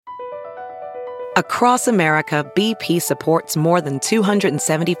Across America, BP supports more than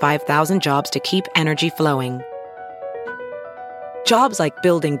 275,000 jobs to keep energy flowing. Jobs like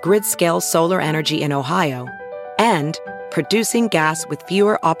building grid-scale solar energy in Ohio and producing gas with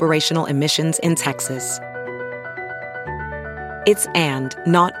fewer operational emissions in Texas. It's and,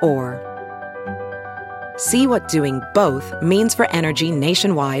 not or. See what doing both means for energy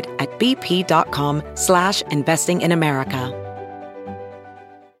nationwide at bp.com/investing in America.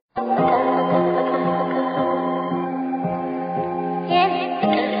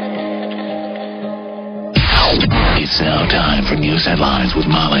 It's now time for news headlines with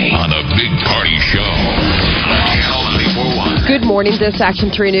Molly on the Big Party Show on Channel 94.1. Good morning. This Action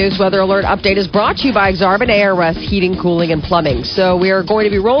 3 News weather alert update is brought to you by Exarban ARS Heating, Cooling, and Plumbing. So we are going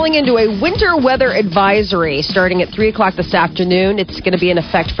to be rolling into a winter weather advisory starting at 3 o'clock this afternoon. It's going to be in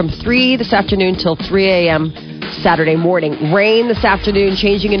effect from 3 this afternoon till 3 a.m. Saturday morning. Rain this afternoon,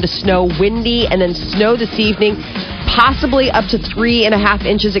 changing into snow, windy, and then snow this evening. Possibly up to 3.5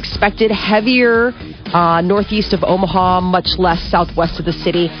 inches expected. Heavier northeast of Omaha, much less southwest of the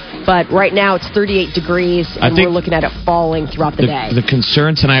city. But right now it's 38 degrees, and we're looking at it falling throughout the day. The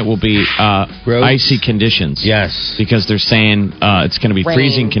concern tonight will be icy conditions. Yes. Because they're saying it's going to be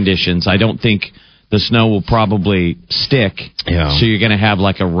freezing conditions. I don't think the snow will probably stick. Yeah. So you're going to have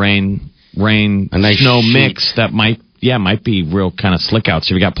like a rain, a nice snow sheet. mix that might be real kind of slick out.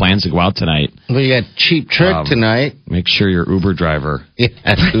 So if you got plans to go out tonight. Well, you got Cheap Trick tonight. Make sure your Uber driver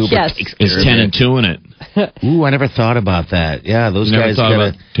Uber Yes. is 10 and 2 in it. Ooh, I never thought about that. Yeah, those You never guys thought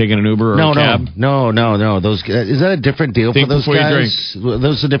about taking an Uber or a cab? No. Those is that a different deal Think for those before you guys?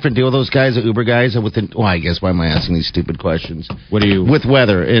 Those a different deal with those guys, the Uber guys, or within? Well, I guess why am I asking these stupid questions? What do you with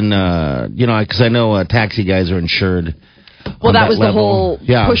weather in? Because I know taxi guys are insured. Well, that was level.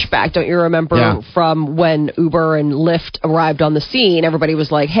 the whole pushback, don't you remember, from when Uber and Lyft arrived on the scene? Everybody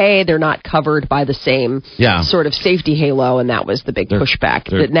was like, hey, they're not covered by the same sort of safety halo, and that was the big pushback,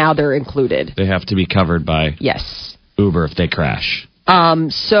 that now they're included. They have to be covered by Uber if they crash.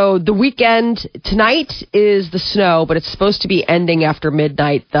 So the weekend, tonight is the snow, but it's supposed to be ending after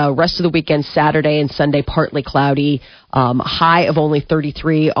midnight. The rest of the weekend, Saturday and Sunday, partly cloudy. High of only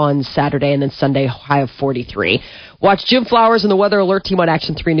 33 on Saturday, and then Sunday, high of 43. Watch Jim Flowers and the Weather Alert Team on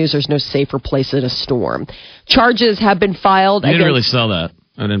Action 3 News. There's no safer place in a storm. Charges have been filed. You didn't really sell that.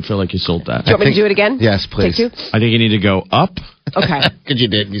 I didn't feel like you sold that. Do you want me to do it again? Yes, please. Take 2? I think you need to go up. Okay. Because you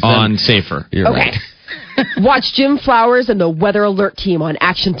did. You said on safer. You're okay. Right. Watch Jim Flowers and the Weather Alert Team on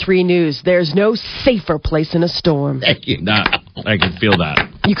Action 3 News. There's no safer place in a storm. Thank you. I can feel that.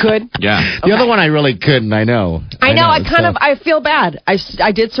 You could? Yeah. The other one I really couldn't, I know. I feel bad.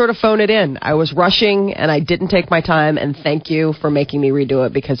 I did sort of phone it in. I was rushing, and I didn't take my time, and thank you for making me redo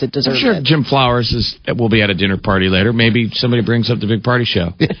it because it deserves I'm sure it. Jim Flowers will be at a dinner party later. Maybe somebody brings up the Big Party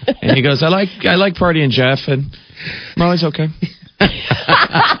Show. And he goes, I like partying, Jeff, and Molly's okay.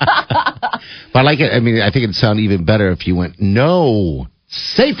 But I like it. I mean, I think it'd sound even better if you went, no,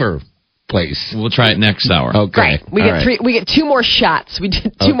 safer place. We'll try it next hour. Okay. Right. We get 2 more shots. We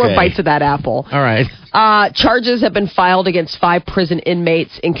did 2 more bites of that apple. All right. Charges have been filed against 5 prison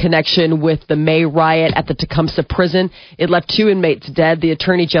inmates in connection with the May riot at the Tecumseh prison. It left 2 inmates dead. The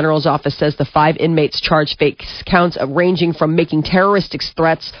Attorney General's office says the 5 inmates charged fake counts ranging from making terroristic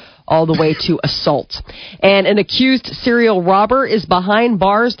threats all the way to assault. And an accused serial robber is behind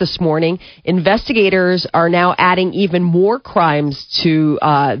bars this morning. Investigators are now adding even more crimes to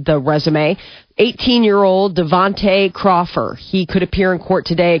the resume. 18-year-old Devontae Crawford. He could appear in court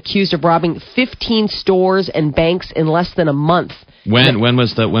today accused of robbing 15 stores and banks in less than a month. When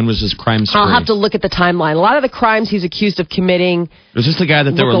was his crime spree? I'll have to look at the timeline. A lot of the crimes he's accused of committing. Was this the guy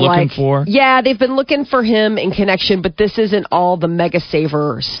that they were looking for? Yeah, they've been looking for him in connection, but this isn't all the Mega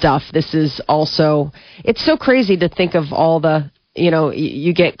Saver stuff. This is also, it's so crazy to think of all the,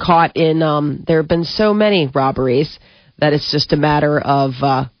 you get caught in, there have been so many robberies that it's just a matter of,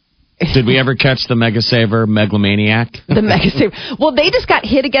 did we ever catch the Mega Saver megalomaniac? The Mega Saver. Well, they just got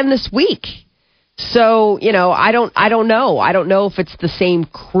hit again this week. So, I don't know. I don't know if it's the same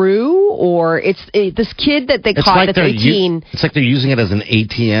crew or it's this kid that they caught that's 18. It's like they're using it as an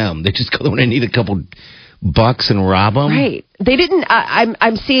ATM. They just go when they need a couple bucks and rob them. Right. They didn't.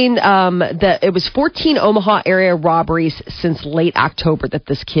 I'm seeing that it was 14 Omaha area robberies since late October that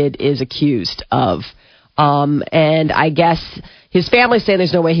this kid is accused of. And I guess his family's saying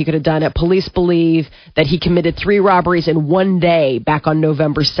there's no way he could have done it. Police believe that he committed 3 robberies in one day back on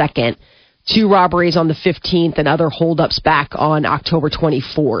November 2nd. 2 robberies on the 15th and other holdups back on October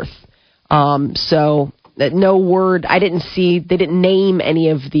 24th. So no word. I didn't see. They didn't name any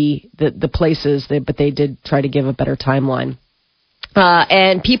of the places, but they did try to give a better timeline.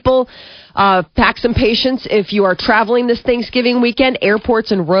 And people Pack some patience if you are traveling this Thanksgiving weekend.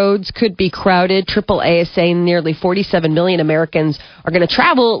 Airports and roads could be crowded. AAA is saying nearly 47 million Americans are going to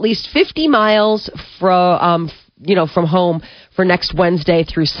travel at least 50 miles from home for next Wednesday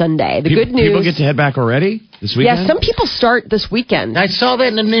through Sunday. Good news. People get to head back already this weekend? Yeah, some people start this weekend. I saw that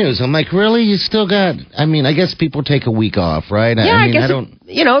in the news. I'm like, really? You still got... I mean, I guess people take a week off, right? Yeah, I guess I don't...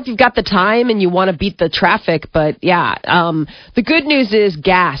 if you've got the time and you want to beat the traffic. But, the good news is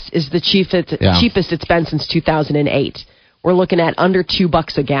gas is the cheapest it's been since 2008. We're looking at under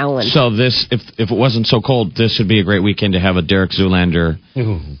 $2 a gallon. So this, if it wasn't so cold, this would be a great weekend to have a Derek Zoolander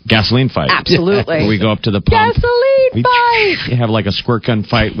gasoline fight. Absolutely. Where we go up to the pump. Gasoline fight! You have like a squirt gun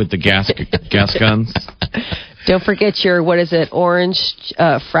fight with the gas guns. Don't forget your, orange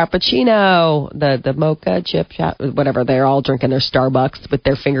Frappuccino, the mocha chip shot, whatever. They're all drinking their Starbucks with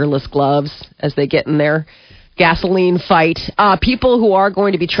their fingerless gloves as they get in their gasoline fight. People who are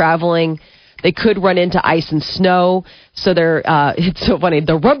going to be traveling, they could run into ice and snow. So it's so funny.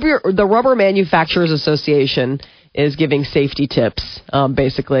 The Rubber Manufacturers Association is giving safety tips.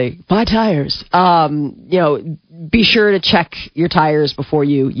 Basically, buy tires. Be sure to check your tires before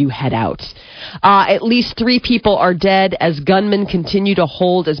you head out. At least 3 people are dead as gunmen continue to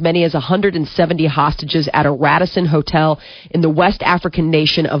hold as many as 170 hostages at a Radisson hotel in the West African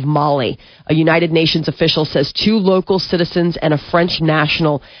nation of Mali. A United Nations official says 2 local citizens and a French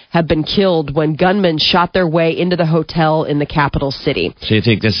national have been killed when gunmen shot their way into the hotel in the capital city. So you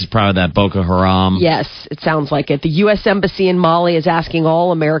think this is probably that Boko Haram? Yes, it sounds like it. The U.S. Embassy in Mali is asking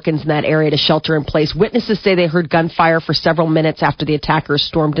all Americans in that area to shelter in place. Witnesses say they heard gunfire for several minutes after the attackers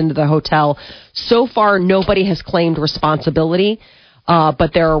stormed into the hotel. So far, nobody has claimed responsibility,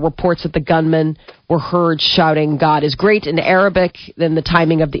 but there are reports that the gunmen were heard shouting, "God is great," in Arabic. Then the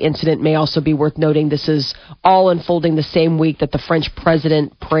timing of the incident may also be worth noting. This is all unfolding the same week that the French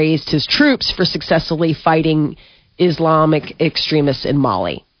president praised his troops for successfully fighting Islamic extremists in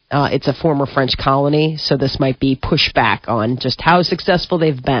Mali. It's a former French colony, so this might be pushback on just how successful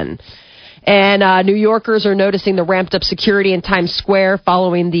they've been. And New Yorkers are noticing the ramped-up security in Times Square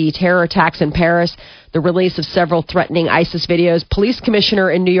following the terror attacks in Paris, the release of several threatening ISIS videos. Police commissioner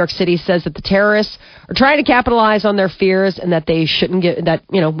in New York City says that the terrorists are trying to capitalize on their fears and that we shouldn't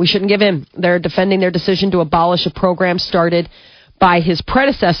give in. They're defending their decision to abolish a program started by his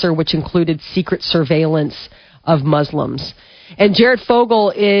predecessor, which included secret surveillance of Muslims. And Jared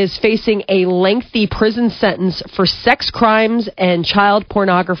Fogle is facing a lengthy prison sentence for sex crimes and child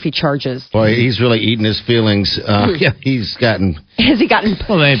pornography charges. Boy, he's really eating his feelings. Yeah, he's gotten... Has he gotten...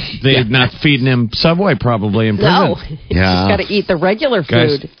 Well, they're not feeding him Subway probably in prison. No, he's just got to eat the regular food.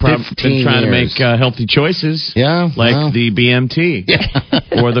 Guys been trying to make healthy choices. Yeah. Like the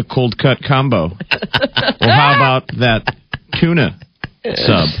BMT or the cold cut combo. Or how about that tuna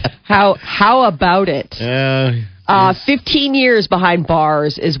sub? How about it? 15 years behind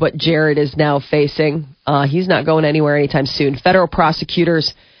bars is what Jared is now facing. He's not going anywhere anytime soon. Federal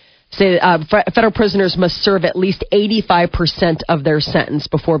prosecutors say federal prisoners must serve at least 85% of their sentence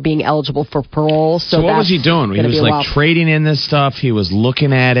before being eligible for parole. So what was he doing? He was like trading in this stuff. He was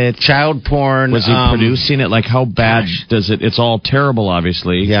looking at it. Child porn. Was he producing it? Like, how bad does it? It's all terrible,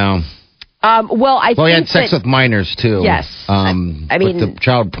 obviously. Yeah. He had sex with minors, too. Yes. I mean, the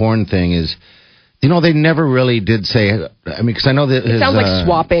child porn thing is... they never really did say... because I know that it sounds like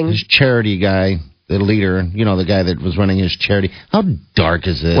swapping. His charity guy, the leader, the guy that was running his charity. How dark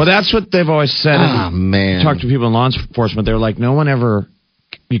is this? Well, that's what they've always said. Man. Talk to people in law enforcement. They're like,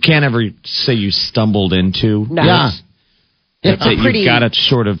 you can't ever say you stumbled into. No. Yeah. You've got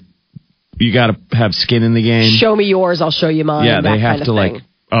to you got to have skin in the game. Show me yours, I'll show you mine. Yeah, they have to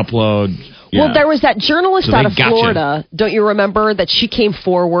upload... Yeah. Well, there was that journalist out of Florida, don't you remember, that she came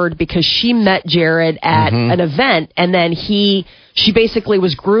forward because she met Jared at an event, and then she basically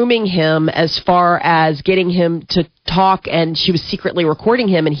was grooming him as far as getting him to talk, and she was secretly recording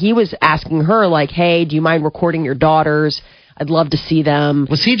him, and he was asking her, like, hey, do you mind recording your daughters? I'd love to see them.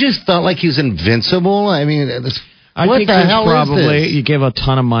 Was he just felt like he was invincible? I mean... I think the hell probably you gave a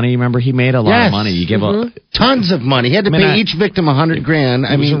ton of money. Remember, he made a lot of money. You gave tons of money. He had to pay each victim $100,000.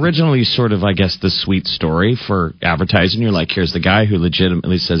 It was originally sort of, I guess, the sweet story for advertising. You're like, here's the guy who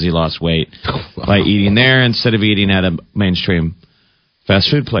legitimately says he lost weight by eating there instead of eating at a mainstream fast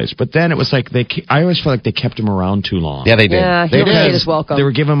food place. But then it was like I always felt like they kept him around too long. Yeah, they did. Yeah, he made his welcome. They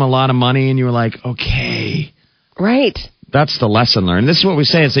were giving him a lot of money, and you were like, okay, right. That's the lesson learned. This is what we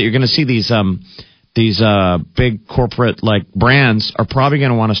say is that you're going to see these big corporate brands are probably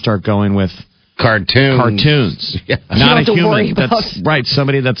going to want to start going with cartoons. Yeah. Not a human. That's right.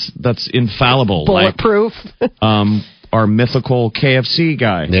 Somebody that's infallible, bulletproof. our mythical KFC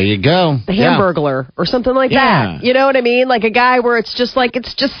guy. There you go. The Hamburglar or something like Yeah. that. You know what I mean? Like a guy where it's just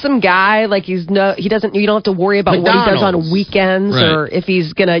some guy. Like you don't have to worry about what he does on McDonald's. weekends Right. or if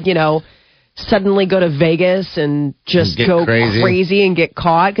he's gonna, suddenly go to Vegas and just Get go crazy. and get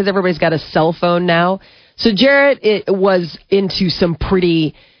caught because everybody's got a cell phone now. So Jarrett was into some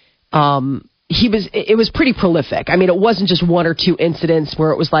pretty. It was pretty prolific. I mean, it wasn't just one or two incidents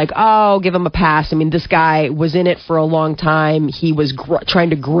where it was like, oh, give him a pass. I mean, this guy was in it for a long time. He was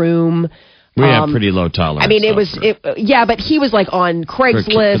trying to groom. We have pretty low tolerance. I mean, but he was like on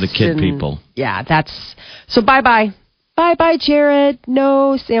Craigslist. For the kid people. Yeah, so bye-bye. Bye-bye, Jared.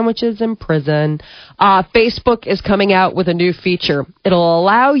 No sandwiches in prison. Facebook is coming out with a new feature. It'll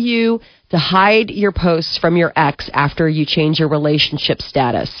allow you to hide your posts from your ex after you change your relationship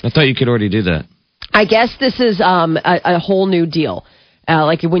status. I thought you could already do that. I guess this is a whole new deal.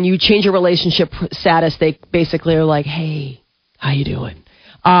 Like when you change your relationship status, they basically are like, hey, how you doing?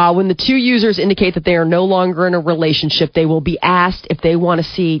 When the two users indicate that they are no longer in a relationship, they will be asked if they want to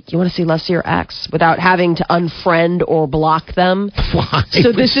see, do you want to see less of your ex without having to unfriend or block them? Why?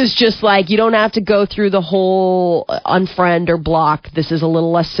 So this is just like, you don't have to go through the whole unfriend or block. This is a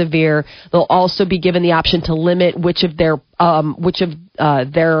little less severe. They'll also be given the option to limit which of their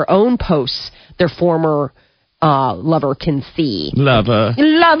own posts their former lover can see. Lover.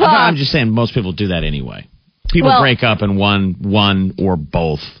 I'm just saying most people do that anyway. People break up and one or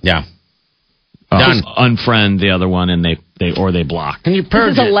both. Yeah. Done. Unfriend the other one and they block. Can you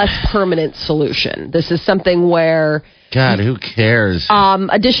purge This is a it? less permanent solution. This is something where God, who cares?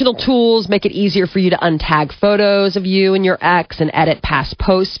 additional tools make it easier for you to untag photos of you and your ex and edit past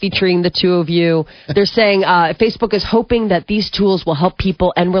posts featuring the two of you. They're saying Facebook is hoping that these tools will help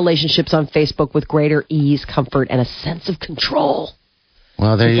people end relationships on Facebook with greater ease, comfort, and a sense of control.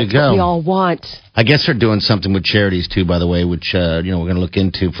 Well, there you That's what we go. all want. I guess they're doing something with charities too, by the way, which we're going to look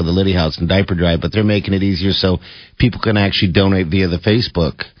into for the Liddy House and Diaper Drive. But they're making it easier so people can actually donate via the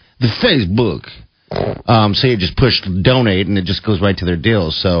Facebook. So you just push donate and it just goes right to their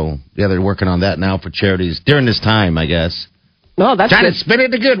deals. So yeah, they're working on that now for charities during this time, I guess. No, that's Trying good. to spin it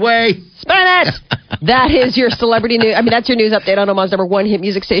the good way. Spin it! That is your celebrity news. I mean, that's your news update on Omaha's #1 hit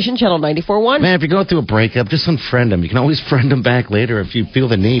music station, Channel 94.1. Man, if you're going through a breakup, just unfriend them. You can always friend them back later if you feel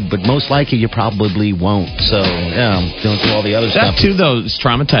the need, but most likely you probably won't. So, yeah, I'm going through all the other That stuff. too, though, is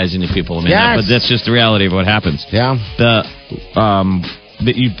traumatizing to people. I mean, Yes. but that's just the reality of what happens. Yeah. The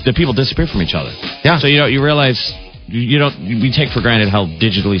people disappear from each other. Yeah. So you realize we take for granted how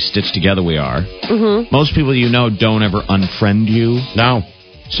digitally stitched together we are. Mm-hmm. Most people don't ever unfriend you. No.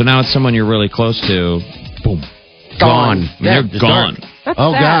 So now it's someone you're really close to. Boom. Gone. I mean, they're gone. That's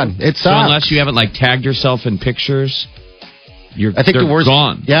Oh, sad. God. It sucks. So unless you haven't tagged yourself in pictures, I think they're the worst.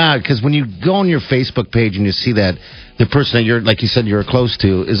 gone. Yeah, because when you go on your Facebook page and you see that the person that you're, like you said, you're close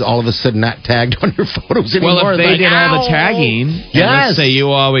to is all of a sudden not tagged on your photos anymore. Well, if they It's like, did all ow. the tagging, and Yes. let's say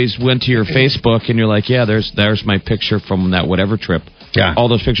you always went to your Facebook and you're like, yeah, there's my picture from that whatever trip. Yeah. All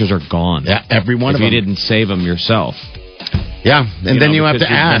those pictures are gone. Yeah, every one if of them. you didn't save them yourself. Yeah, and then you have to because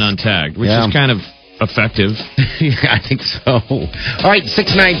you've ask. been untagged, which Yeah. is kind of effective. Yeah, I think so. All right,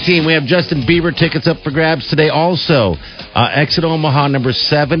 6:19. We have Justin Bieber tickets up for grabs today. Also, Exit Omaha number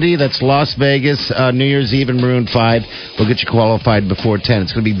 70. That's Las Vegas, New Year's Eve and Maroon 5. We'll get you qualified before 10.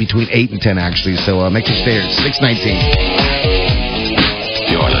 It's going to be between 8 and 10, actually. So make your stay. 6:19.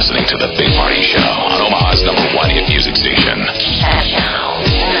 You're listening to The Big Party Show on Omaha's #1 hit music station. Channel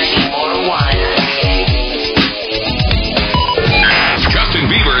 94.1. Justin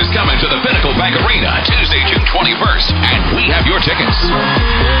Bieber is coming to the Pinnacle Bank Arena Tuesday, June 21st, and we have your tickets.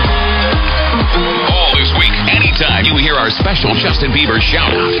 All this week, anytime you hear our special Justin Bieber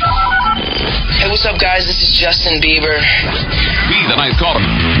shout out. Hey, what's up, guys? This is Justin Bieber. Be the nice caller.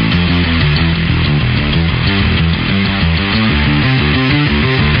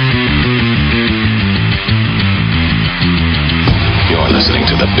 You're listening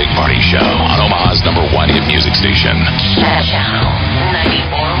to The Big Party Show on Omaha's #1 hit music station. Channel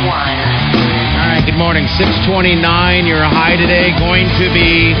 94.1. All right, good morning. 6:29. Your high today going to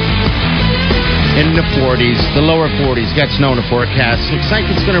be in the 40s, the lower 40s. Got snow in the forecast. Looks like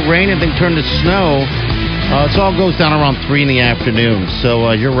it's going to rain and then turn to snow. It all goes down around 3 in the afternoon.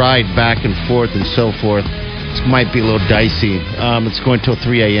 So your ride back and forth and so forth, it might be a little dicey. It's going till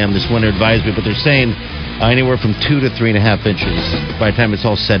 3 a.m. This winter advisory, but they're saying anywhere from 2 to 3.5 inches by the time it's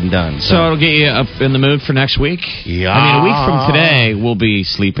all said and done. So it'll get you up in the mood for next week. Yeah. I mean, a week from today, we'll be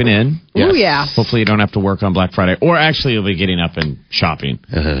sleeping in. Ooh, yeah. Hopefully you don't have to work on Black Friday. Or actually, you'll be getting up and shopping.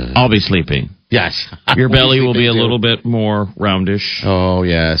 I'll be sleeping. Yes. Your belly will be a Too. little bit more roundish. Oh,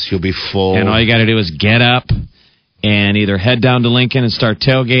 yes. You'll be full. And all you got to do is get up, and either head down to Lincoln and start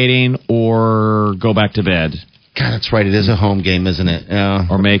tailgating or go back to bed. God, that's right. It is a home game, isn't it? Yeah.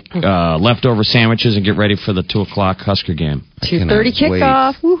 Or make leftover sandwiches and get ready for the 2 o'clock Husker game. 2:30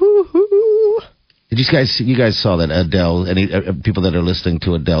 kickoff. Woohoo! Did you guys saw that Adele? Any people that are listening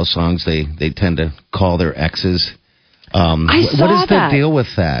to Adele songs, they tend to call their exes. I saw what is that. the deal with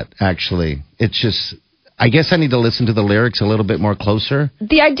that? Actually, it's just. I guess I need to listen to the lyrics a little bit more closer.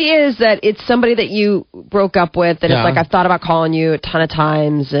 The idea is that it's somebody that you broke up with, and it's like, I've thought about calling you a ton of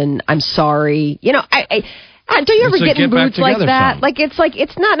times, and I'm sorry. You know, don't you ever get in moods like that? Song.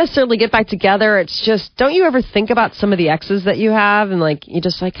 It's not necessarily get back together. It's just, don't you ever think about some of the exes that you have, and like, you're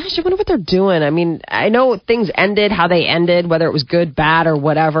just like, gosh, I wonder what they're doing. I mean, I know things ended how they ended, whether it was good, bad, or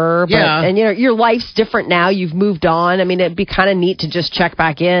whatever. But, and you know, your life's different now. You've moved on. I mean, it'd be kind of neat to just check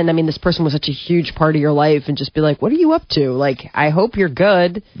back in. I mean, this person was such a huge part of your life, and just be like, what are you up to? Like, I hope you're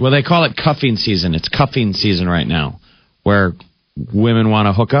good. Well, they call it cuffing season. It's cuffing season right now, where women want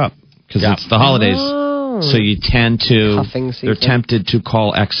to hook up because it's the holidays. So you tend to, they're tempted to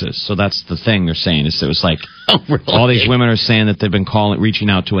call exes. So that's the thing they're saying. Is it was like, all these women are saying that they've been reaching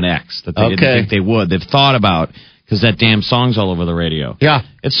out to an ex that they didn't think they would. They've thought about, because that damn song's all over the radio. Yeah.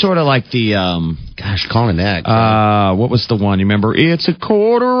 It's sort of like the, calling an ex. What was the one? You remember? It's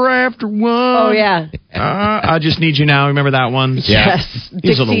 1:15. Oh, yeah. I Just Need You Now. Remember that one? Yes.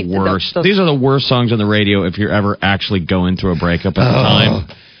 These are the worst. These are the worst songs on the radio if you're ever actually going through a breakup at the time.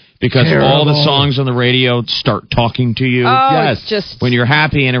 Because all the songs on the radio start talking to you. It's just... When you're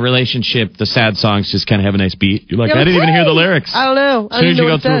happy in a relationship, the sad songs just kind of have a nice beat. You're like, I didn't even hear the lyrics. I don't know. As soon as you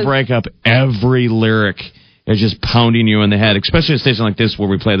go through a breakup, every lyric is just pounding you in the head, especially a station like this where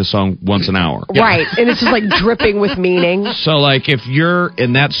we play the song once an hour. Right, and it's just like dripping with meaning. So, like, if you're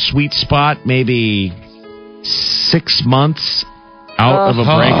in that sweet spot, maybe 6 months out of a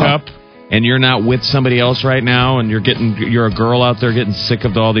breakup, and you're not with somebody else right now, and you're a girl out there getting sick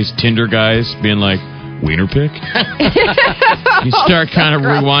of all these Tinder guys being like, wiener pick? You start kind of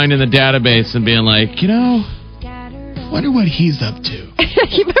rewinding the database and being like, you know, wonder what he's up to.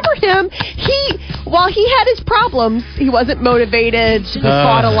 You remember him? While he had his problems, he wasn't motivated, he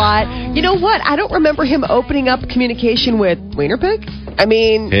fought a lot. You know what? I don't remember him opening up communication with wiener pick. I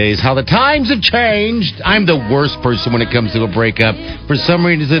mean... It's how the times have changed. I'm the worst person when it comes to a breakup. For some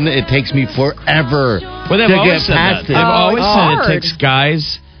reason, it takes me forever to get past it. They've always said it takes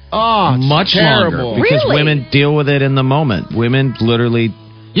guys much longer. Because women deal with it in the moment. Women literally...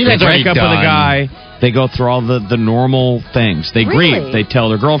 You guys break up with a guy, they go through all the normal things. They grieve. They tell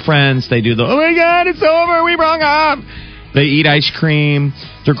their girlfriends. They do oh my God, it's over, we broke up. They eat ice cream.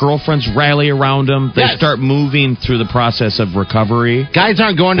 Their girlfriends rally around them. They start moving through the process of recovery. Guys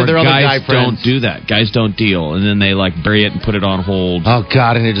aren't going to their other guy friends. Guys don't do that. Guys don't deal. And then they like bury it and put it on hold. Oh,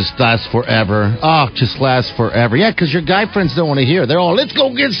 God, and it just lasts forever. Oh, it just lasts forever. Yeah, because your guy friends don't want to hear. They're all, let's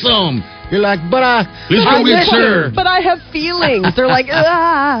go get some. You're like, let's go get some. But I have feelings. They're like,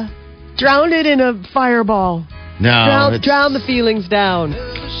 drown it in a fireball. No. Drown the feelings down.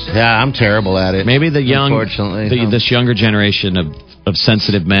 Yeah, I'm terrible at it. Maybe this younger generation of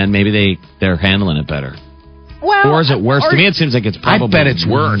sensitive men, maybe they're handling it better. Well, or is it worse? To me, it seems like it's probably I bet it's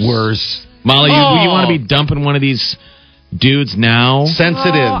worse. Molly, you want to be dumping one of these dudes now?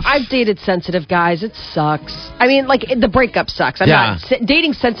 Sensitive. Oh, I've dated sensitive guys. It sucks. I mean, like, the breakup sucks. I'm not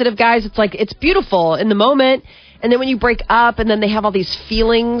dating sensitive guys. It's like, it's beautiful in the moment. And then when you break up and then they have all these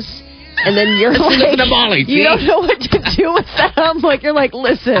feelings... And then you're like, you don't know what to do with them. Like, you're like,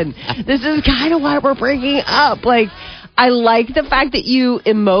 listen, this is kind of why we're breaking up. Like, I like the fact that you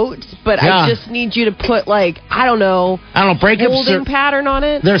emote, but I just need you to put, like, I don't know, breakups holding pattern on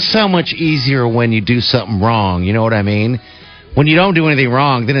it. They're so much easier when you do something wrong. You know what I mean? When you don't do anything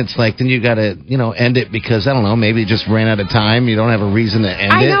wrong, then it's like, then you got to, end it because, I don't know, maybe it just ran out of time. You don't have a reason to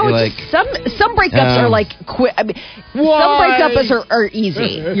end it. I know. Like, some breakups are like quick. I mean, some breakups are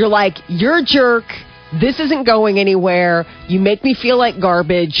easy. You're like, you're a jerk. This isn't going anywhere. You make me feel like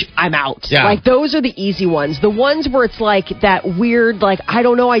garbage. I'm out. Yeah. Like, those are the easy ones. The ones where it's like that weird, like, I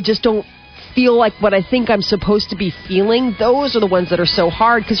don't know, I just don't feel like what I think I'm supposed to be feeling, those are the ones that are so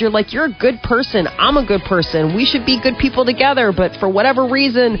hard because you're like, you're a good person, I'm a good person, we should be good people together, but for whatever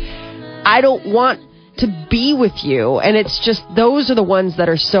reason I don't want to be with you. And it's just, those are the ones that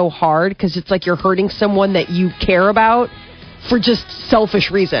are so hard because it's like you're hurting someone that you care about for just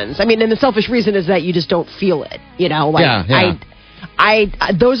selfish reasons. I mean, and the selfish reason is that you just don't feel it, like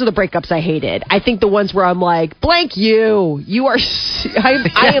those are the breakups I hated. I think the ones where I'm like, blank you. You are,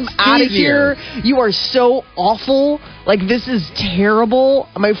 I am out of here. You are so awful. Like, this is terrible.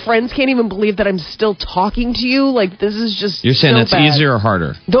 My friends can't even believe that I'm still talking to you. Like, this is just You're saying so that's bad. easier or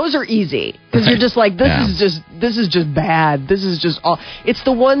harder? Those are easy. Because you're just like, this is just bad. This is just all. It's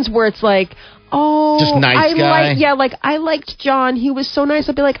the ones where it's like, oh, just nice guy. I liked John. He was so nice.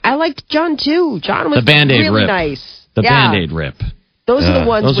 I'd be like, I liked John too. John was The Band-Aid really rip. nice. The Band-Aid rip. Those are the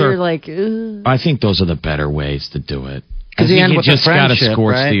ones Those where are- you're like, ugh. I think those are the better ways to do it. I Because you think end you with a just got to friendship,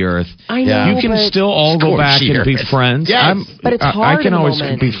 scorch right? the earth. I know, You can but still all go Scorch back the and be earth. friends. Yes. But it's I hard can in the always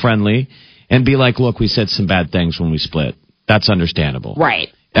moment. be friendly and be like, look, we said some bad things when we split. That's understandable. Right.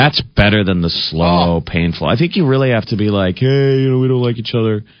 That's better than the slow, painful. I think you really have to be like, hey, we don't like each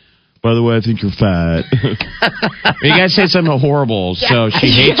other. By the way, I think you're fat. You guys say something horrible, so she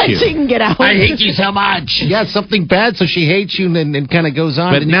hates She you. can get out. I hate you so much. Yeah, something bad, so she hates you and kind of goes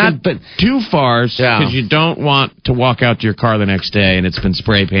on. But and not you can, too far, because Yeah. you don't want to walk out to your car the next day and it's been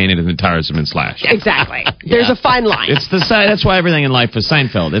spray painted and the tires have been slashed. Exactly. There's a fine line. It's that's why everything in life is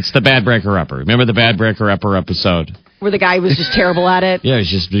Seinfeld. It's the bad breaker upper. Remember the bad breaker upper episode? Where the guy was just terrible at it. Yeah,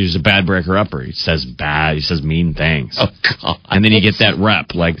 he's a bad breaker upper. He says mean things. Oh, God. And then you get that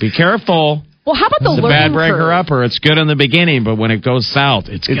rep. Like, be careful. Well, how about the It's a learning bad breaker curve? upper. It's good in the beginning, but when it goes south,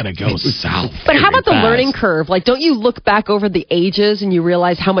 it's going to go south. But how about the very learning fast. curve? Like, don't you look back over the ages and you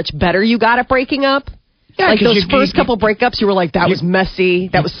realize how much better you got at breaking up? Yeah, like 'cause those first couple breakups, you were like, that was messy,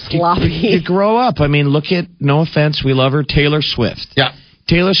 that was sloppy. You grow up. I mean, look at, no offense, we love her, Taylor Swift. Yeah.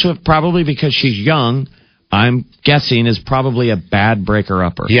 Taylor Swift, probably because she's young, I'm guessing is probably a bad breaker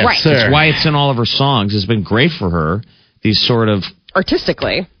upper. Yes, Right. sir. It's why it's in all of her songs. It's been great for her. These sort of,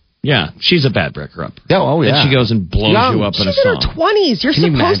 Artistically. yeah, she's a bad breaker upper. Oh, yeah. Then she goes and blows Young. you up in a She's in her song. 20s. You're Can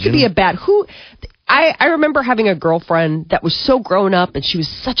you supposed to imagine? be a bad. I remember having a girlfriend that was so grown up and she was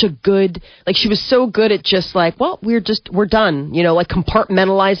such a good, like she was so good at just like, well, we're done, you know, like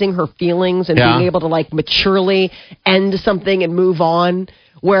compartmentalizing her feelings and Yeah. being able to like maturely end something and move on.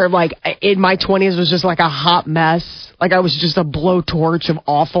 Where like in my 20s was just like a hot mess. Like I was just a blowtorch of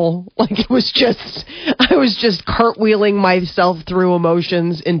awful. Like I was just cartwheeling myself through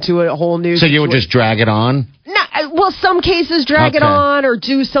emotions into a whole new. So you would just drag it on? Well, some cases drag it Okay. on or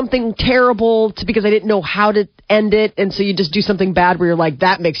do something terrible because I didn't know how to end it. And so you just do something bad where you're like,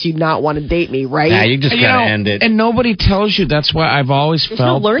 that makes you not want to date me, right? Yeah, you just You gotta know, end it. And nobody tells you. That's why I've always There's no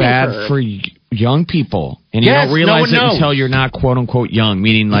felt learning bad curve. for young people. And you Yes, don't realize no it one knows. until you're not quote unquote young,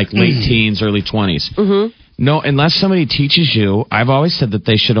 meaning like late teens, early 20s. Mm-hmm. No, unless somebody teaches you, I've always said that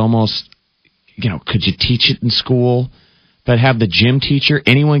they should almost, could you teach it in school? But have the gym teacher,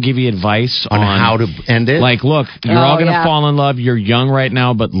 anyone give you advice On how to end it? Like, look, you're Oh, all going to yeah. fall in love. You're young right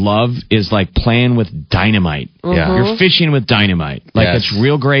now, but love is like playing with dynamite. Yeah. You're fishing with dynamite. Like, Yes. it's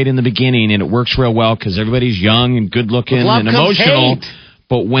real great in the beginning, and it works real well because everybody's young and good looking With love and comes emotional. hate.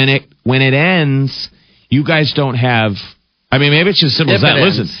 But when it ends, you guys don't have. I mean, maybe it's just simple as If that. it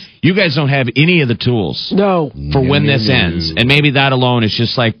Listen, ends. you guys don't have any of the tools No. for when this ends. And maybe that alone is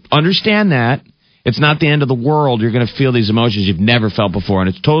just like, understand that. It's not the end of the world. You're going to feel these emotions you've never felt before. And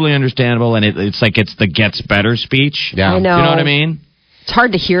it's totally understandable. And it's like it's the gets better speech. Yeah. I know. You know what I mean? It's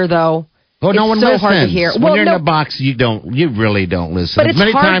hard to hear, though. Well, no It's one so listens. hard to hear. When Well, you're no- in a box, you really don't listen. But it's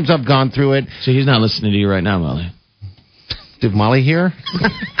Many hard- times I've gone through it. So he's not listening to you right now, Molly. Did Molly hear?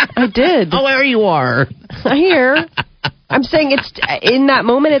 I did. Oh, there you are. I hear. I'm saying it's in that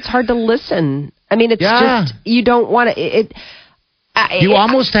moment. It's hard to listen. I mean, it's Yeah. just you don't want to. You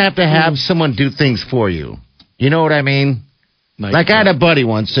almost have to have someone do things for you. You know what I mean? Like I had a buddy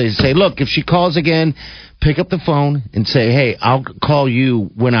once say, look, if she calls again, pick up the phone and say, hey, I'll call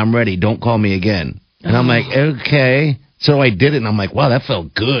you when I'm ready. Don't call me again. And I'm like, okay. So I did it, and I'm like, wow, that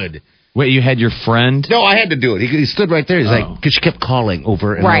felt good. Wait, you had your friend? No, I had to do it. He stood right there. He's like, Oh. because she kept calling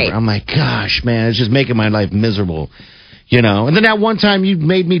over and Right. over. I'm like, gosh, man, it's just making my life miserable. You know, and then that one time you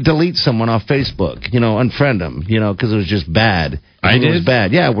made me delete someone off Facebook, unfriend them, because it was just bad. I It was did?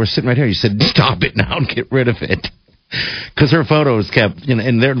 bad. Yeah, we're sitting right here. You said, stop it now and get rid of it. Because her photos kept,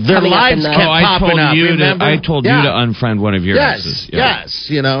 and their Coming up lives in the- kept I popping told up. you remember? I told you to unfriend one of your exes. Yes,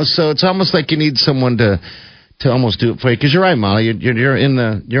 so it's almost like you need someone to almost do it for you. Because you're right, Molly. You're in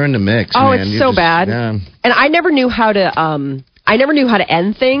the mix. Oh, man. it's You're so just- bad. Yeah. And I never knew how to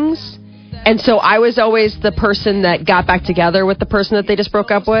end things. And so I was always the person that got back together with the person that they just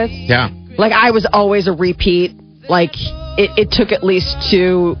broke up with. Yeah. Like I was always a repeat. Like it took at least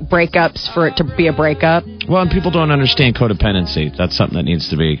 2 breakups for it to be a breakup. Well, and people don't understand codependency. That's something that needs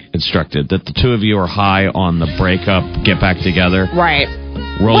to be instructed. That the two of you are high on the breakup, get back together. Right.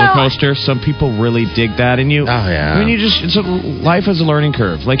 roller coaster. Some people really dig that, and you. Oh yeah. I mean, life is a learning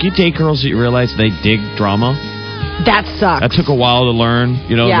curve. Like you date girls that you realize they dig drama. That sucks. That took a while to learn.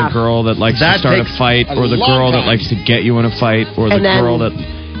 You know, the girl that likes to start a fight, or the girl that likes to get you in a fight, or the girl that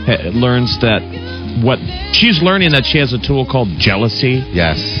learns that she's learning that she has a tool called jealousy.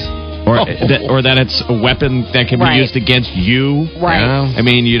 Yes. Or that it's a weapon that can be used against you. Right. Yeah. I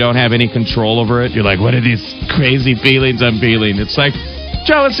mean, you don't have any control over it. You're like, what are these crazy feelings I'm feeling? It's like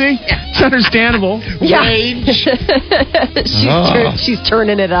jealousy. It's understandable. Rage. She's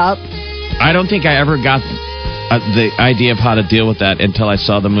turning it up. I don't think I ever got the idea of how to deal with that until I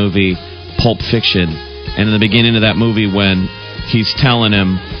saw the movie Pulp Fiction. And in the beginning of that movie, when he's telling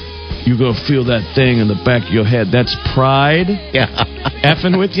him, you go feel that thing in the back of your head. That's pride. Yeah.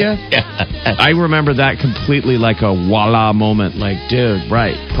 Effing with you. Yeah. I remember that completely like a voila moment. Like, dude,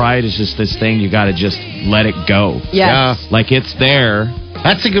 right. Pride is just this thing. You got to just let it go. Yes. Yeah. Like it's there.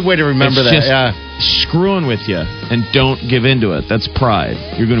 That's a good way to remember It's that. just screwing with you and don't give into it. That's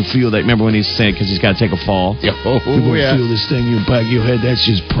pride. You're going to feel that. Remember when he's saying, because he's got to take a fall? You're going to feel this thing in the back of your head. That's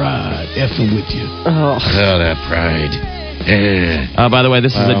just pride. Effing with you. Oh, that pride. Yeah. By the way,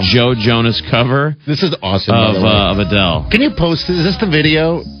 this is a Joe Jonas cover. This is awesome of Adele. Can you post this? Is this the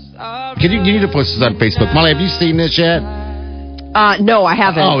video? You need to post this on Facebook. Molly, have you seen this yet? No, I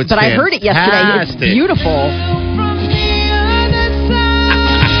haven't. Oh, it's but I heard it yesterday. It's beautiful.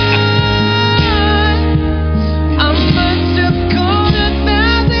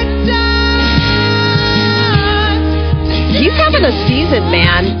 He's having a season,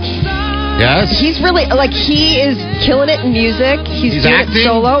 man. Yes. He's really, he is killing it in music. He's doing acting. it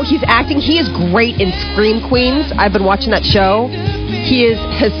solo. He's acting. He is great in Scream Queens. I've been watching that show. He is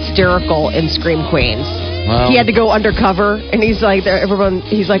hysterical in Scream Queens. Wow. He had to go undercover, and he's like,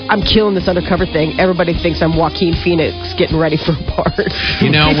 I'm killing this undercover thing. Everybody thinks I'm Joaquin Phoenix getting ready for a part. You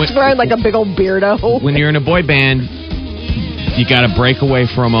know, he's wearing like a big old beardo. When you're in a boy band, you got to break away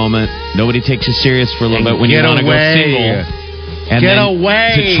for a moment. Nobody takes you serious for a little bit when you want to go single. And Get then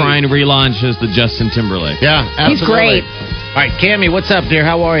away. to try and relaunch as the Justin Timberlake. Yeah, absolutely. He's great. All right, Cammie, what's up, dear?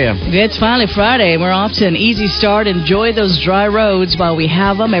 How are you? It's finally Friday. We're off to an easy start. Enjoy those dry roads while we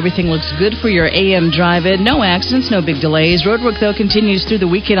have them. Everything looks good for your AM drive-in. No accidents, no big delays. Roadwork, though, continues through the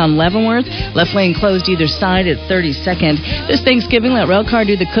weekend on Leavenworth. Left lane closed either side at 32nd. This Thanksgiving, let Railcar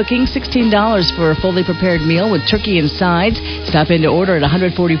do the cooking. $16 for a fully prepared meal with turkey and sides. Stop in to order at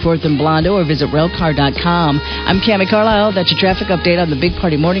 144th and Blondo or visit railcar.com. I'm Cammie Carlisle. That's your traffic update on the Big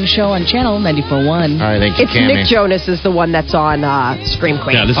Party Morning Show on Channel 94.1. All right, thank you, It's Cammie. Nick Jonas is the one that's on Scream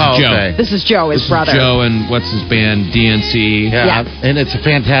Queen. Yeah, this is Joe. Okay. This is Joe, his brother. Joe and what's his band, DNC. Yeah, and it's a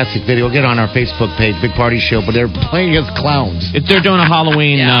fantastic video. Get on our Facebook page, Big Party Show, but they're playing as clowns. They're doing a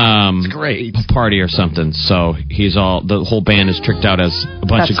Halloween it's great. party or something. So the whole band is tricked out as a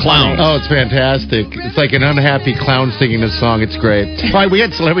bunch That's of clowns. funny. Oh, it's fantastic. It's like an unhappy clown singing a song. It's great. All right, we had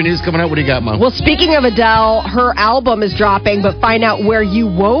celebrity news coming out. What do you got, Mom? Well, speaking of Adele, her album is dropping, but find out where you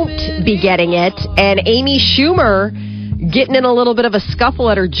won't be getting it. And Amy Schumer getting in a little bit of a scuffle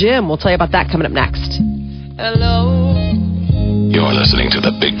at her gym. We'll tell you about that coming up next. Hello. You're listening to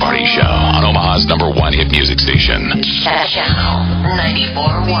The Big Party Show on Omaha's #1 hit music station. Channel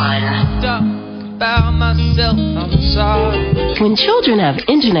 94.1. When children have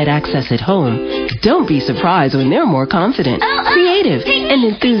internet access at home, don't be surprised when they're more confident, creative, and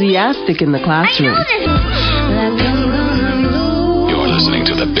enthusiastic in the classroom. You're listening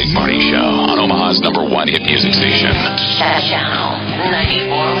to The Big Party Show on Omaha's #1 hit music station. Channel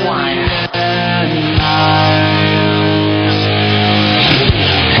 94.1.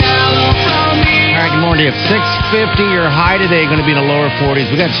 All right, good morning. It's 6:50. Your high today going to be in the lower 40s.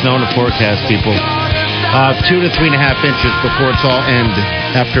 We got snow in the forecast, people. 2 to 3.5 inches before it's all end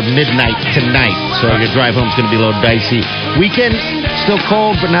after midnight tonight. So your drive home is going to be a little dicey. Weekend, still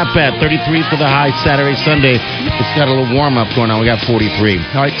cold, but not bad. 33 for the high Saturday, Sunday. It's got a little warm up going on. We got 43.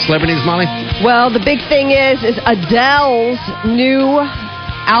 All right, celebrities, Molly? Well, the big thing is Adele's new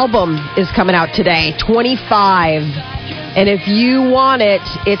album is coming out today, 25. And if you want it,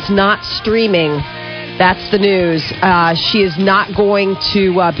 it's not streaming. That's the news. She is not going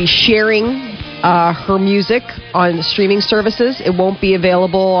to be sharing her music on streaming services. It won't be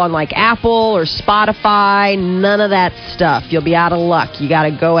available on like Apple or Spotify. None of that stuff. You'll be out of luck. You got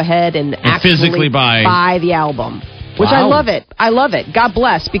to go ahead and actually physically buy the album, which I love it. I love it. God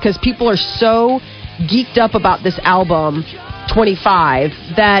bless, because people are so geeked up about this album, 25,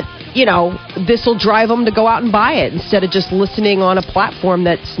 that this will drive them to go out and buy it instead of just listening on a platform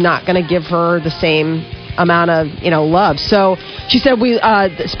that's not going to give her the same amount of love. So she said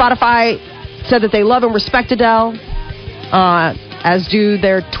Spotify said that they love and respect Adele. as do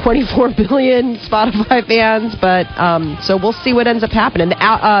their 24 billion Spotify fans. But so we'll see what ends up happening. The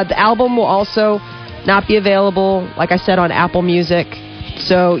album will also not be available, like I said, on Apple Music.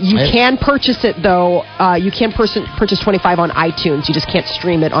 So you can purchase it, though. You can purchase 25 on iTunes. You just can't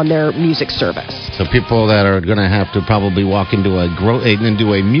stream it on their music service. So people that are going to have to probably walk into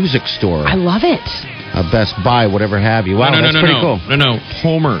a music store. I love it. A Best Buy, whatever have you. Wow, that's pretty cool. No,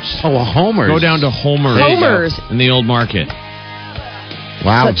 Homer's. Oh, a Homer's. Go down to Homer's in the old market.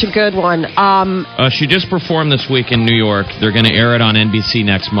 Wow. Such a good one. She just performed this week in New York. They're going to air it on NBC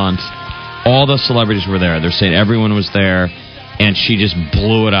next month. All the celebrities were there. They're saying everyone was there, and she just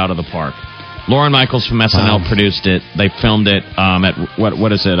blew it out of the park. Lauren Michaels from SNL produced it. They filmed it at,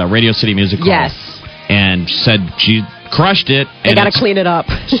 what is it, a Radio City Music Hall. Yes. And said she crushed it. They got to clean it up.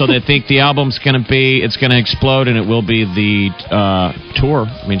 So they think the album's going to explode, and it will be the tour.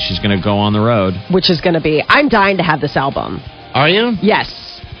 I mean, she's going to go on the road. Which is going to be, I'm dying to have this album. Are you? Yes.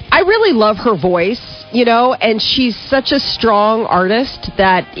 I really love her voice, and she's such a strong artist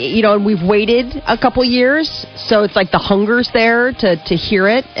that, and we've waited a couple years, so it's like the hunger's there to hear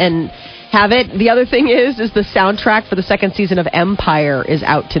it and have it. The other thing is the soundtrack for the second season of Empire is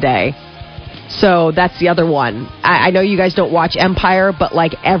out today. So that's the other one. I know you guys don't watch Empire, but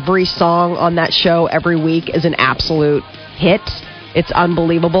like every song on that show every week is an absolute hit. It's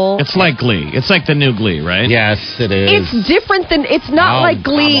unbelievable. It's like Glee. It's like the new Glee, right? Yes, it is. It's different than, it's not like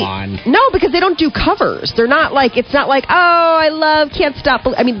Glee. Come on. No, because they don't do covers. They're not like, it's not like, I love Can't Stop.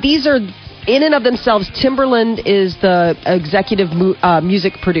 I mean, these are in and of themselves. Timberland is the executive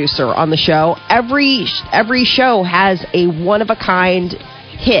music producer on the show. Every show has a one-of-a-kind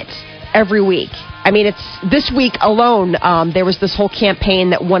hit every week. I mean, it's this week alone, there was this whole campaign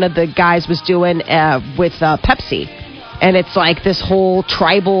that one of the guys was doing with Pepsi. And it's like this whole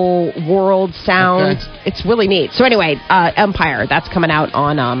tribal world sound. Okay. It's really neat. So anyway, Empire, that's coming out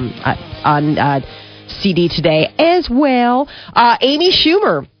on CD today as well. Amy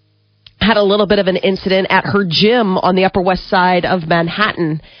Schumer had a little bit of an incident at her gym on the Upper West Side of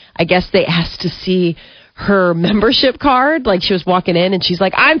Manhattan. I guess they asked to see her membership card. Like she was walking in and she's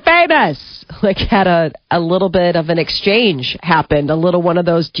like, I'm famous. Like had a little bit of an exchange happened. A little one of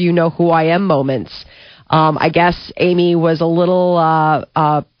those do you know who I am moments. I guess Amy was a little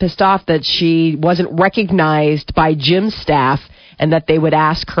pissed off that she wasn't recognized by gym staff and that they would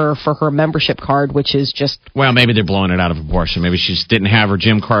ask her for her membership card, which is just... Well, maybe they're blowing it out of proportion. Maybe she just didn't have her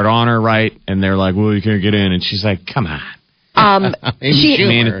gym card on her, right? And they're like, well, you can't get in. And she's like, come on. She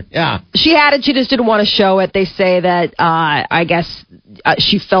had it. She just didn't want to show it. They say that, I guess,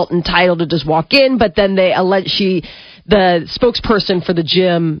 she felt entitled to just walk in, but then the spokesperson for the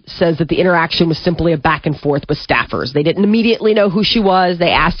gym says that the interaction was simply a back and forth with staffers. They didn't immediately know who she was.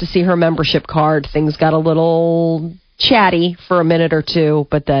 They asked to see her membership card. Things got a little chatty for a minute or two,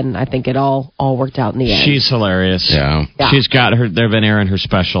 but then I think it all worked out in the end. She's hilarious. Yeah. She's got her. They've been airing her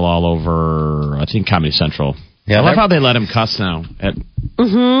special all over, I think, Comedy Central. Yeah, I love how they let him cuss now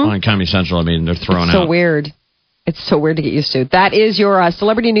on Comedy Central. I mean, they're throwing out. It's so weird. It's so weird to get used to. That is your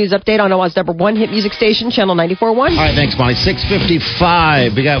celebrity news update on Omaha's #1 hit music station, Channel 94.1. All right, thanks, Molly.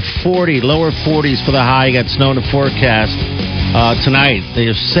 6:55. We got 40, lower 40s for the high. You got snow in the forecast tonight.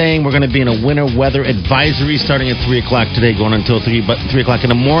 They're saying we're going to be in a winter weather advisory starting at 3 o'clock today, going until 3 o'clock in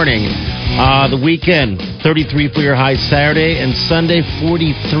the morning. The weekend, 33 for your high Saturday, and Sunday,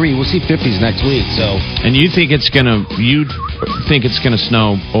 43. We'll see 50s next week. And you think it's going to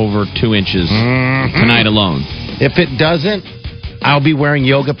snow over 2 inches tonight alone? If it doesn't, I'll be wearing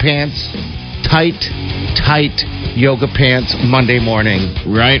yoga pants, tight yoga pants Monday morning.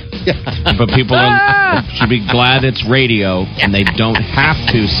 Right? But people should be glad it's radio and they don't have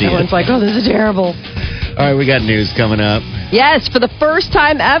to see Everyone's like, this is terrible. All right, we got news coming up. Yes, for the first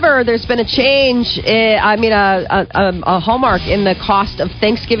time ever, there's been a change, a hallmark in the cost of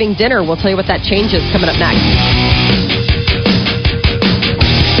Thanksgiving dinner. We'll tell you what that change is coming up next.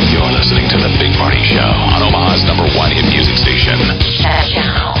 You're listening to The Big Party Show on Omaha's #1 hit music station.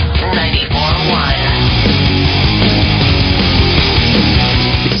 Channel 94.1.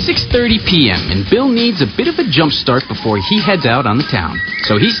 It's 6:30 p.m. and Bill needs a bit of a jump start before he heads out on the town.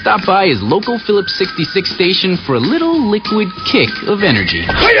 So he stopped by his local Phillips 66 station for a little liquid kick of energy.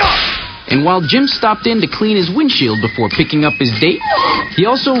 And while Jim stopped in to clean his windshield before picking up his date, he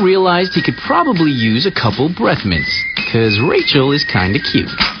also realized he could probably use a couple breath mints, because Rachel is kind of cute.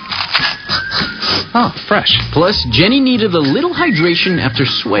 Oh, fresh. Plus, Jenny needed a little hydration after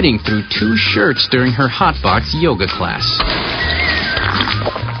sweating through 2 shirts during her Hotbox yoga class.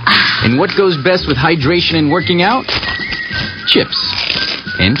 And what goes best with hydration and working out? Chips.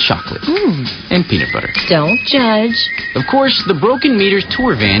 and chocolate. And peanut butter. Don't judge. Of course, the Broken Meters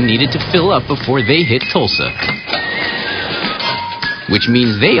tour van needed to fill up before they hit Tulsa. Which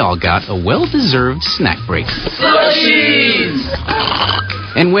means they all got a well-deserved snack break. Slushies!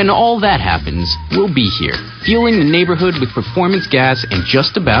 And when all that happens, we'll be here, fueling the neighborhood with performance gas and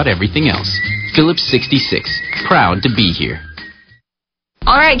just about everything else. Phillips 66, proud to be here.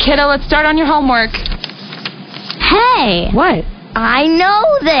 All right, kiddo, let's start on your homework. Hey! What? I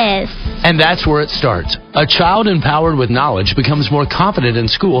know this! And that's where it starts. A child empowered with knowledge becomes more confident in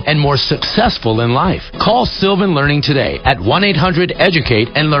school and more successful in life. Call Sylvan Learning today at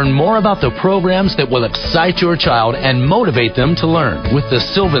 1-800-EDUCATE and learn more about the programs that will excite your child and motivate them to learn. With the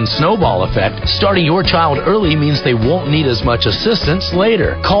Sylvan Snowball Effect, starting your child early means they won't need as much assistance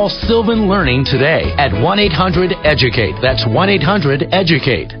later. Call Sylvan Learning today at 1-800-EDUCATE. That's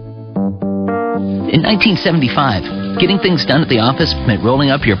 1-800-EDUCATE. In 1975, getting things done at the office meant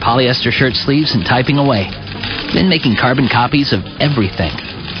rolling up your polyester shirt sleeves and typing away. Then making carbon copies of everything.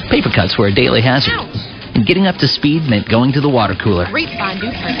 Paper cuts were a daily hazard. And getting up to speed meant going to the water cooler. Great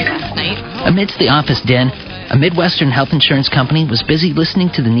fondue party last night. Amidst the office den, a Midwestern health insurance company was busy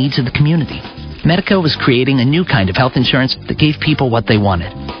listening to the needs of the community. Medica was creating a new kind of health insurance that gave people what they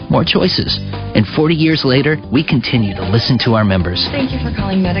wanted. More choices. And 40 years later, we continue to listen to our members. Thank you for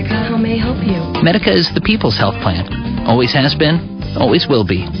calling Medica. How may I help you? Medica is the people's health plan. Always has been, always will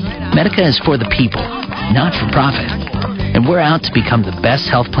be. Medica is for the people, not for profit. And we're out to become the best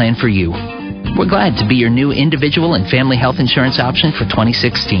health plan for you. We're glad to be your new individual and family health insurance option for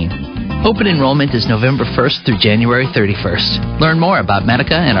 2016. Open enrollment is November 1st through January 31st. Learn more about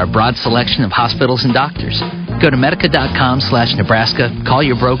Medica and our broad selection of hospitals and doctors. Go to medica.com/Nebraska, call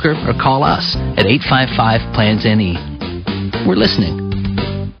your broker, or call us at 855-PLANS-NE. We're listening.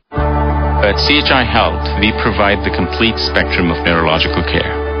 At CHI Health, we provide the complete spectrum of neurological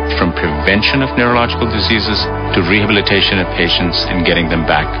care, from prevention of neurological diseases to rehabilitation of patients and getting them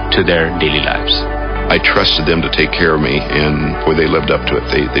back to their daily lives. I trusted them to take care of me, and boy, they lived up to it.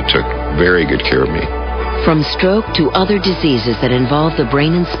 They took very good care of me. From stroke to other diseases that involve the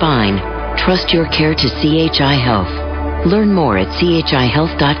brain and spine, trust your care to CHI Health. Learn more at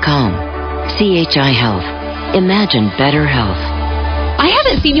chihealth.com. CHI Health. Imagine better health. I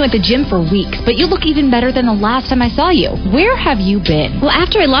haven't seen you at the gym for weeks, but you look even better than the last time I saw you. Where have you been? Well,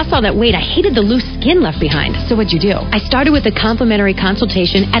 after I lost all that weight, I hated the loose skin left behind. So what'd you do? I started with a complimentary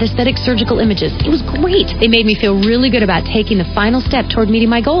consultation at Aesthetic Surgical Images. It was great. They made me feel really good about taking the final step toward meeting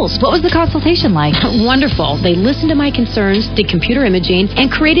my goals. What was the consultation like? Wonderful. They listened to my concerns, did computer imaging,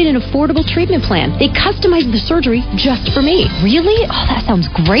 and created an affordable treatment plan. They customized the surgery just for me. Really? Oh, that sounds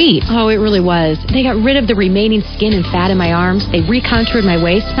great. Oh, it really was. They got rid of the remaining skin and fat in my arms. They recontoured my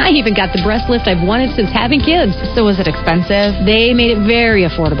waist. I even got the breast lift I've wanted since having kids. So was it expensive? They made it very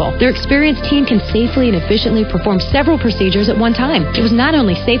affordable. Their experienced team can safely and efficiently perform several procedures at one time. It was not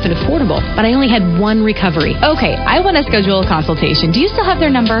only safe and affordable, but I only had one recovery. Okay, I want to schedule a consultation. Do you still have their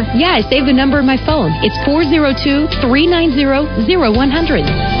number? Yeah, I saved the number in my phone. It's 402-390-0100.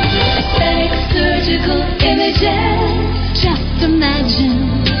 Aesthetic Surgical Images. Just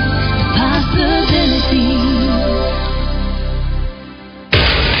imagine possibility.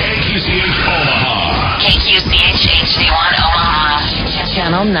 KQCH Omaha. KQCH HD1 Omaha.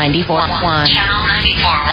 Channel 94.1. Channel 94.1.